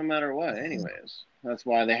title no matter what anyways. That's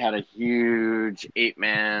why they had a huge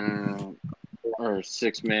 8-man or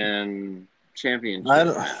 6-man championship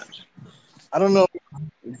match. I don't know.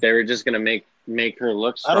 They were just going to make her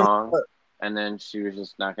look strong, and then she was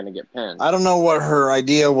just not going to get pinned. I don't know what her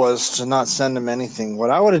idea was to not send them anything. What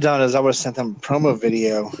I would have done is I would have sent them a promo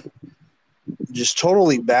video just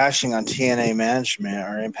totally bashing on TNA management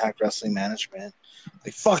or Impact Wrestling management.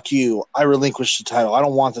 Like, fuck you. I relinquished the title. I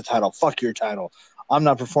don't want the title. Fuck your title. I'm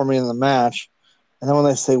not performing in the match. And then when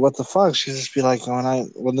they say, what the fuck? She just be like,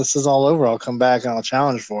 when this is all over, I'll come back and I'll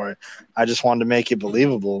challenge for it. I just wanted to make it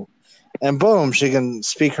believable. And boom, she can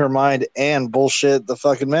speak her mind and bullshit the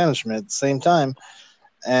fucking management at the same time.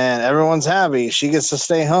 And everyone's happy. She gets to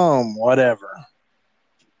stay home, whatever.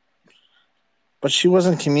 But she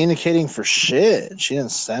wasn't communicating for shit. She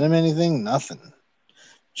didn't send him anything, nothing.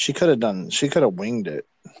 She could have winged it.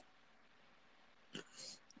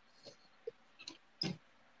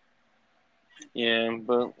 Yeah,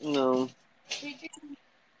 but no. It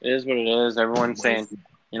is what it is. Everyone's saying,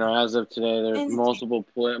 as of today, there's multiple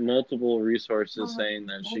resources saying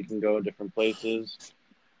that she can go different places.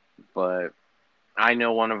 But I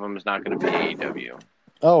know one of them is not going to be AEW.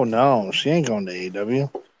 Oh, no. She ain't going to AEW.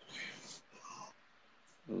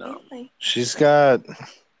 No. She's got...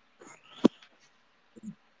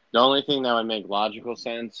 The only thing that would make logical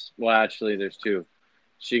sense, well, actually, there's two.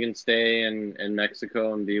 She can stay in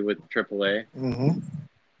Mexico and be with AAA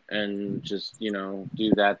and just,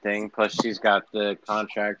 do that thing. Plus, she's got the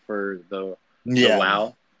contract for the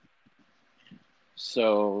WoW.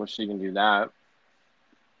 So she can do that.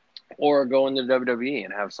 Or go into WWE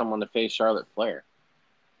and have someone to face Charlotte Flair.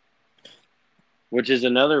 Which is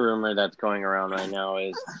another rumor that's going around right now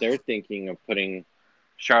is they're thinking of putting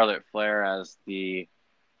Charlotte Flair as the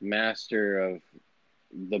master of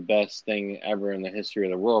the best thing ever in the history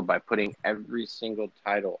of the world by putting every single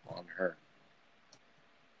title on her.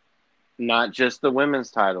 Not just the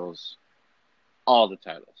women's titles, all the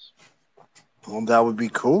titles. Well, that would be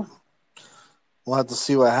cool. We'll have to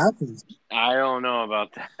see what happens. I don't know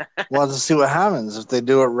about that. We'll have to see what happens. If they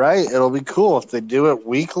do it right, it'll be cool. If they do it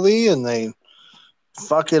weekly and they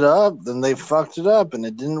fuck it up, then they fucked it up and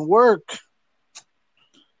it didn't work.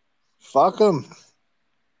 Fuck them.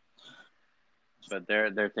 But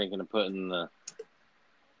they're thinking of putting the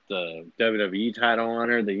WWE title on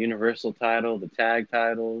her, the Universal title, the tag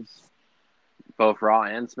titles, both Raw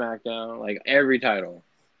and SmackDown, like every title.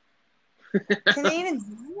 Can they even do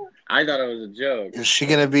that? I thought it was a joke. Is she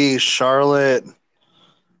going to be Charlotte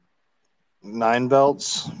 9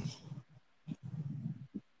 belts?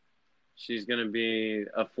 She's going to be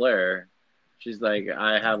a Flair. She's like,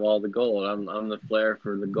 I have all the gold. I'm the Flair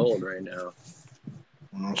for the gold right now.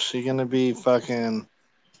 Is she going to be fucking...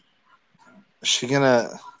 Is she going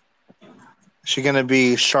to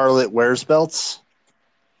be Charlotte wears belts?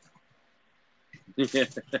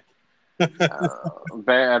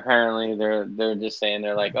 Apparently, they're just saying,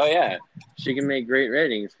 they're like, oh yeah, she can make great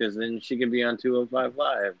ratings because then she can be on 205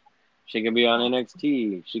 Live, she can be on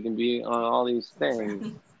NXT, she can be on all these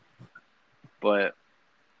things. But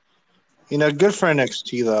good for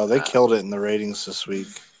NXT though. They killed it in the ratings this week.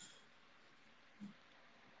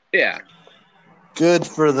 Yeah, good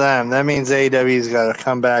for them. That means AEW's got to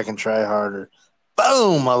come back and try harder.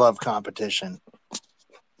 Boom! I love competition.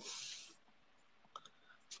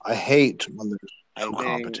 I hate when there's no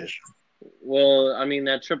competition. Well, I mean,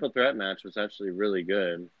 that triple threat match was actually really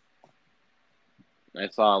good. I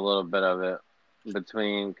saw a little bit of it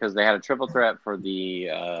because they had a triple threat for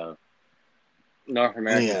the North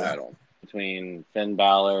American title between Finn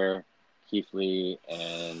Balor, Keith Lee,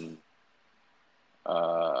 and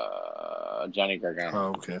Johnny Gargano.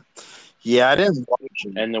 Oh, okay. Yeah, I didn't watch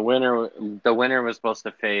it. And the winner was supposed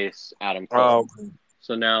to face Adam Cole. Oh, okay.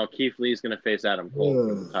 So now Keith Lee's going to face Adam Cole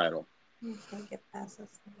for the title.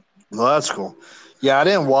 Well, that's cool. Yeah, I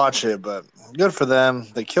didn't watch it, but good for them.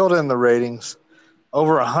 They killed it in the ratings.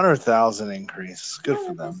 Over 100,000 increase. Good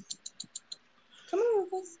for them. Come on,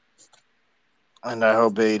 Rufus. And I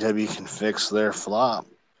hope AEW can fix their flop.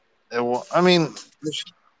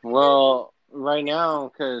 Well, right now,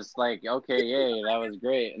 because, okay, yay, that was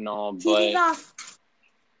great and all, but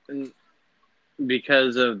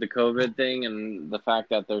because of the COVID thing and the fact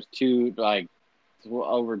that there's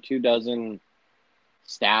over 24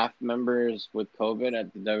 staff members with COVID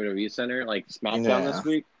at the WWE Center, SmackDown this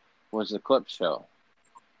week was the clip show.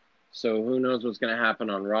 So who knows what's going to happen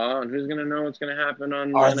on Raw, and who's going to know what's going to happen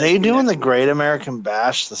on... Are they doing the Great American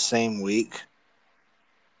Bash the same week?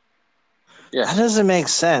 Yeah. That doesn't make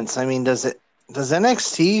sense. I mean, does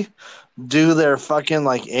NXT do their fucking,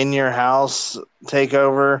 in your house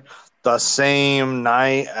takeover the same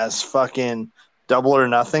night as fucking Double or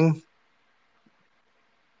Nothing?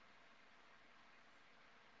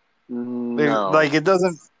 No. It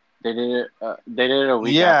doesn't... They did it a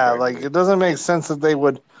week after. Yeah, it doesn't make sense that they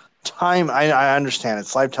would time... I understand.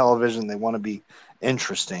 It's live television. They want to be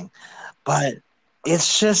interesting. But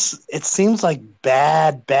it's just... It seems like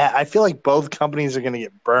bad... I feel like both companies are going to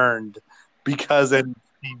get burned because...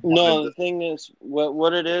 No, the thing is,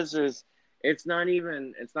 what it is It's not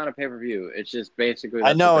a pay-per-view. It's just basically I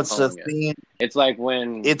that's know what it's they're a calling it. theme. It's like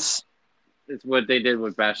when It's what they did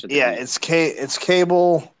with Bash at the yeah. Beach. It's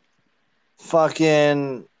cable,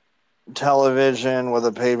 fucking television with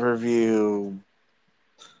a pay-per-view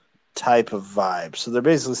type of vibe. So they're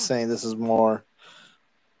basically saying this is more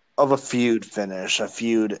of a feud finish, a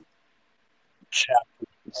feud chapter.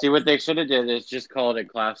 See, what they should have did is just called it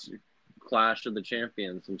Clash of the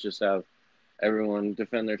Champions and just have everyone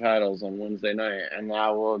defend their titles on Wednesday night, and that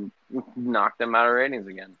will knock them out of ratings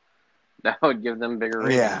again. That would give them bigger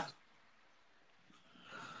ratings. Yeah.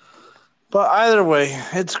 But either way,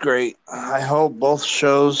 it's great. I hope both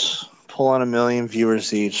shows pull in 1 million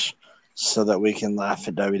viewers each so that we can laugh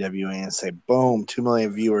at WWE and say, boom, 2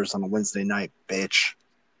 million viewers on a Wednesday night, bitch.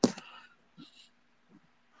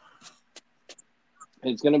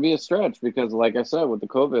 It's going to be a stretch because, like I said, with the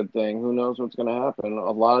COVID thing, who knows what's going to happen?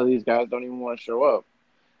 A lot of these guys don't even want to show up.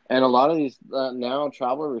 And a lot of these now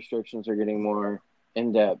travel restrictions are getting more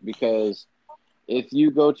in depth because if you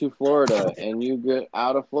go to Florida and you get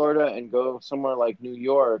out of Florida and go somewhere like New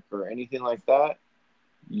York or anything like that,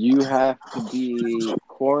 you have to be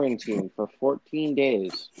quarantined for 14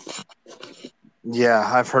 days. Yeah,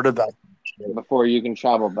 I've heard about that before you can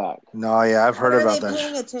travel back. No, yeah, I've heard about that. Are they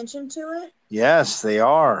paying attention to it? Yes, they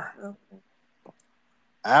are. Okay.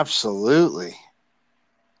 Absolutely.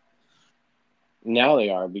 Now they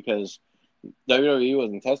are because WWE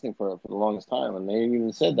wasn't testing for it for the longest time, and they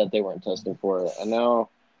even said that they weren't testing for it. And now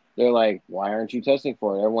they're like, why aren't you testing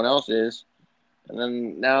for it? Everyone else is. And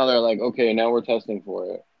then now they're like, okay, now we're testing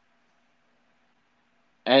for it.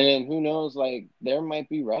 And then who knows, like, there might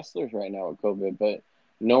be wrestlers right now with COVID, but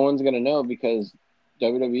no one's going to know because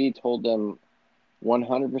WWE told them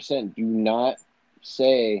 100% do not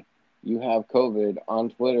say you have COVID on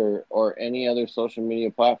Twitter or any other social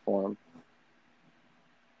media platform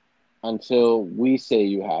until we say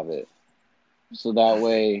you have it. So that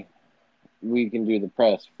way we can do the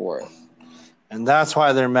press for it. And that's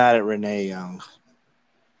why they're mad at Renee Young.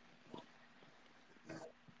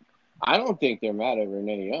 I don't think they're mad at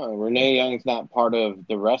Renee Young. Renee Young's not part of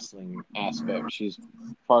the wrestling aspect. She's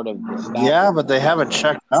part of the staff. Yeah, but they haven't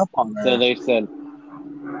checked up on her. So they said...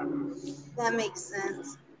 That makes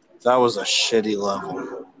sense. That was a shitty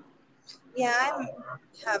level. Yeah,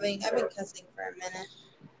 I've been cussing for a minute.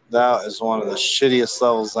 That is one of the shittiest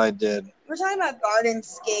levels I did. We're talking about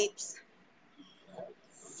Gardenscapes.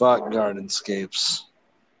 Fuck Gardenscapes.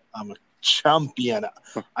 I'm a champion.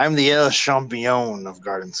 I'm the El Champion of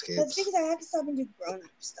Gardenscapes. That's because I have to stop and do grown-up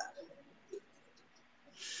stuff.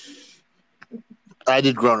 I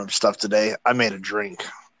did grown-up stuff today. I made a drink.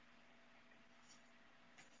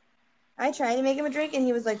 I tried to make him a drink, and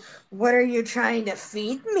he was like, "What are you trying to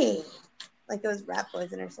feed me?" Like it was rat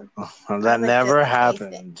poison or something. That never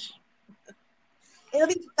happened. It'll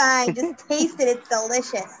be fine. Just taste it. It's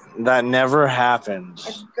delicious. That never happened.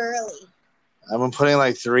 It's girly. I've been putting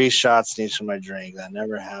like 3 shots in each of my drink. That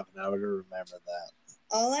never happened. I would remember that.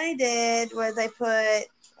 All I did was I put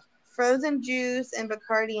frozen juice and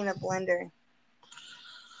Bacardi in a blender.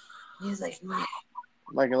 He was like, "Meh."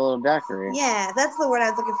 Like a little daiquiri. Yeah, that's the word I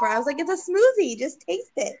was looking for. I was like, it's a smoothie. Just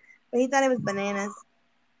taste it. But he thought it was bananas.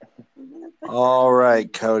 All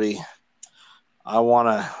right, Cody. I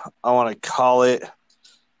wanna call it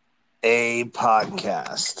a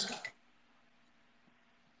podcast.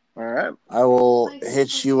 All right. I will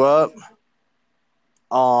hit you up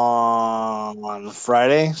on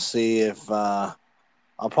Friday. See if I'll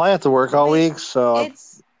probably have to work all week. So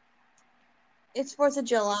it's 4th of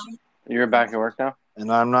July. You're back at work now? And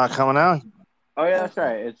I'm not coming out. Oh yeah, that's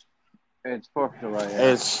right. It's 4th of July.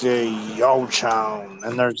 Yeah. It's Yo Chown,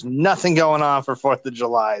 and there's nothing going on for 4th of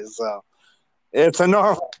July, so it's a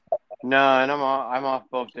normal. No, and I'm off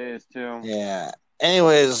both days too. Yeah.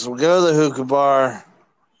 Anyways, we'll go to the hookah bar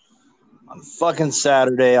on fucking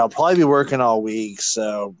Saturday. I'll probably be working all week,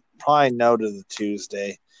 so probably no to the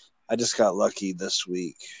Tuesday. I just got lucky this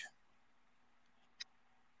week.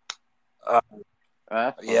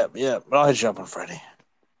 Yep. But I'll hit you up on Friday.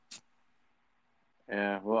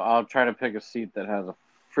 Yeah, well, I'll try to pick a seat that has a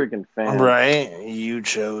freaking fan. Right? You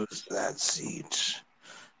chose that seat.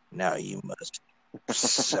 Now you must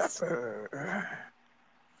suffer.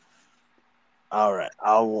 All right.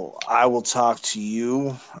 I will talk to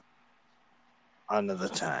you another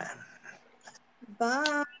time.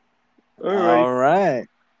 Bye. All right.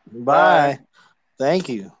 Bye. Thank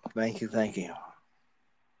you.